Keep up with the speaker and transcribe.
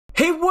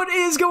What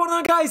is going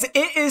on, guys?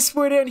 It is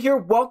Spoidan here.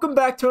 Welcome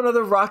back to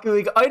another Rocket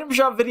League item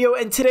shop video,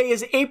 and today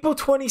is April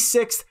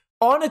 26th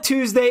on a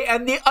Tuesday,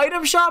 and the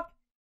item shop,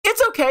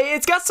 it's okay.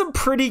 It's got some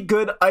pretty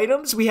good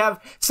items.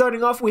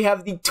 Starting off, we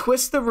have the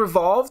Twist the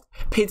Revolved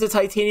Painted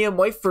Titanium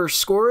White for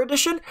Score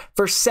Edition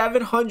for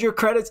 700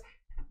 credits.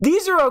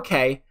 These are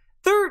okay.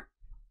 They're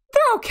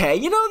okay.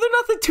 You know, they're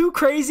nothing too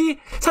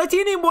crazy.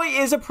 Titanium White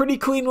is a pretty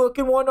clean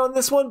looking one on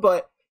this one,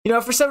 but you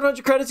know, for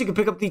 700 credits, you can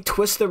pick up the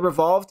Twist the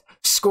Revolved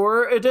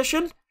Scorer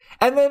Edition.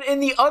 And then in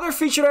the other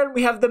featured item,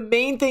 we have the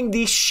main thing,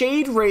 the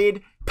Shade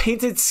Raid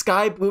Painted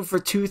Sky Blue for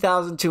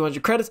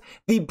 2,200 credits.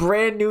 The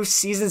brand new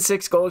Season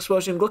 6 Goal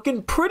Explosion,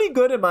 looking pretty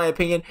good in my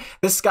opinion.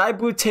 The Sky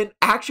Blue tint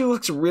actually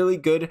looks really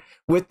good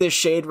with this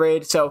Shade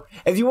Raid. So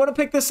if you want to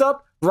pick this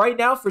up right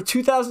now for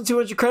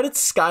 2,200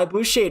 credits, Sky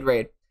Blue Shade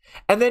Raid.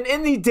 And then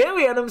in the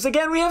daily items,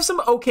 again, we have some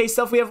okay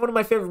stuff. We have one of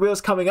my favorite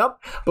wheels coming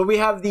up, but we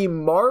have the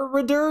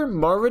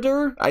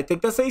Marauder, I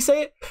think that's how you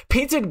say it,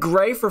 Painted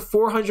Gray for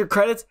 400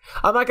 credits.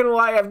 I'm not going to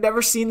lie, I've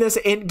never seen this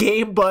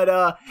in-game,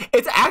 but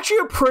it's actually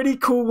a pretty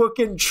cool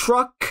looking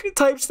truck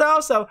type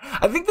style. So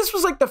I think this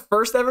was like the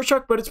first ever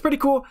truck, but it's pretty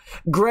cool.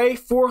 Gray,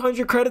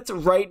 400 credits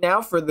right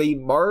now for the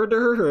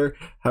Marauder,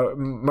 I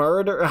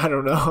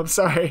don't know, I'm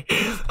sorry.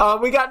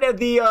 We got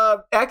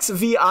the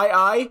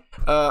XVII,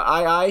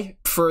 II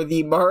for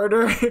the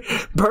Marauder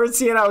Burnt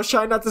Sienna. I was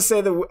trying not to say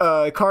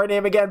the car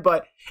name again,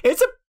 but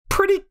it's a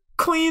pretty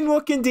clean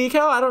looking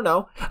decal. I don't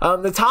know.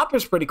 The top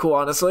is pretty cool,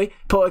 honestly.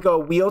 Put like a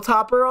wheel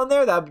topper on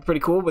there. That'd be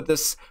pretty cool with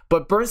this.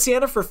 But Burnt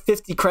Sienna for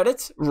 50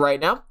 credits right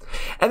now.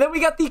 And then we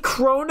got the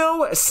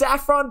Chrono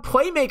Saffron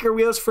Playmaker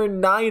wheels for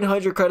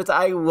 900 credits.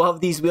 I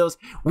love these wheels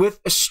with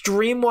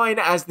Streamline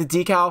as the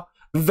decal.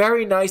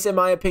 Very nice in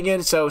my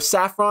opinion. So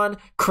Saffron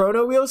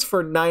Chrono wheels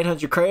for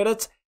 900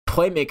 credits.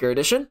 Playmaker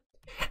edition.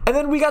 And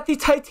then we got the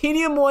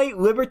Titanium White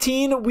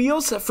Libertine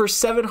wheels for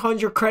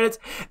 700 credits.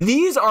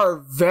 These are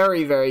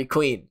very, very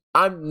clean.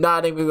 I'm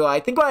not even gonna lie. I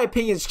think my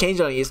opinion's changed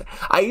on these.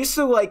 I used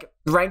to like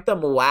rank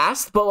them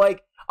last, but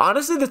like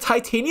honestly, the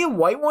Titanium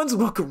White ones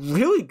look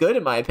really good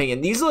in my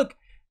opinion. These look,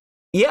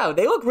 yeah,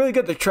 they look really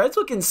good. The treads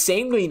look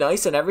insanely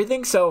nice and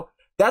everything. So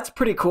that's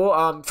pretty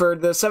cool. For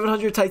the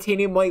 700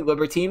 Titanium White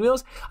Libertine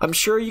wheels, I'm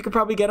sure you could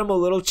probably get them a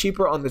little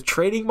cheaper on the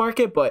trading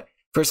market, but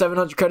for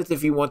 700 credits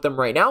if you want them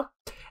right now.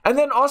 And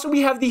then also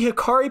we have the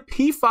Hikari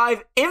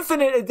P5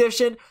 Infinite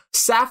Edition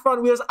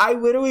Saffron wheels. I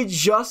literally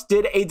just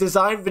did a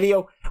design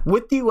video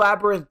with the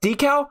Labyrinth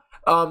decal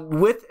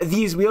with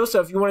these wheels. So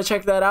if you want to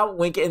check that out,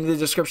 link in the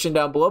description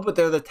down below. But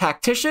they're the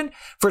Tactician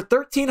for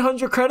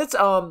 1,300 credits.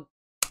 The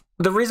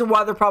reason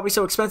why they're probably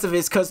so expensive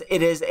is because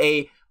it is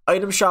a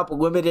item shop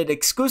limited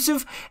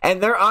exclusive,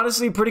 and they're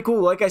honestly pretty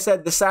cool. Like I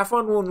said, the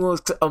Saffron one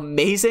looks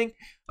amazing.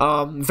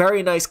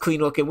 Very nice,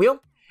 clean looking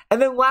wheel.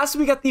 And then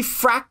lastly, we got the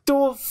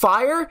Fractal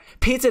Fire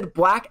Painted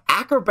Black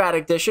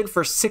Acrobatic Edition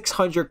for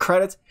 600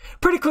 credits.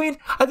 Pretty clean.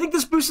 I think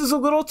this boost is a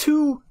little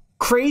too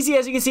crazy.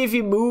 As you can see, if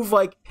you move,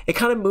 like, it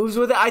kind of moves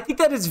with it. I think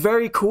that is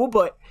very cool,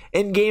 but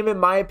in-game, in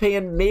my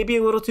opinion, maybe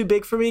a little too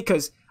big for me,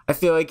 because I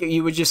feel like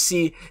you would just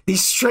see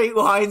these straight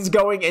lines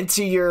going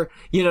into your,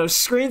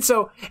 screen.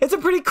 So it's a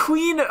pretty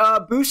clean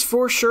boost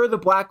for sure. The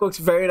black looks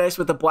very nice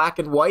with the black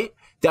and white.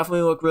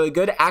 Definitely look really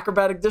good.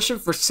 Acrobatic Edition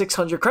for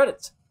 600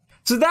 credits.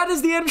 So that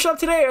is the item shop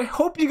today. I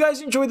hope you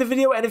guys enjoyed the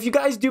video, and if you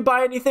guys do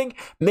buy anything,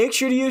 make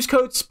sure to use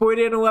code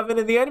SPOIDAN11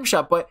 in the item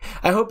shop. But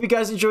I hope you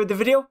guys enjoyed the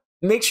video.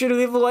 Make sure to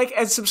leave a like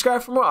and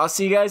subscribe for more. I'll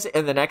see you guys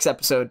in the next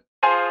episode.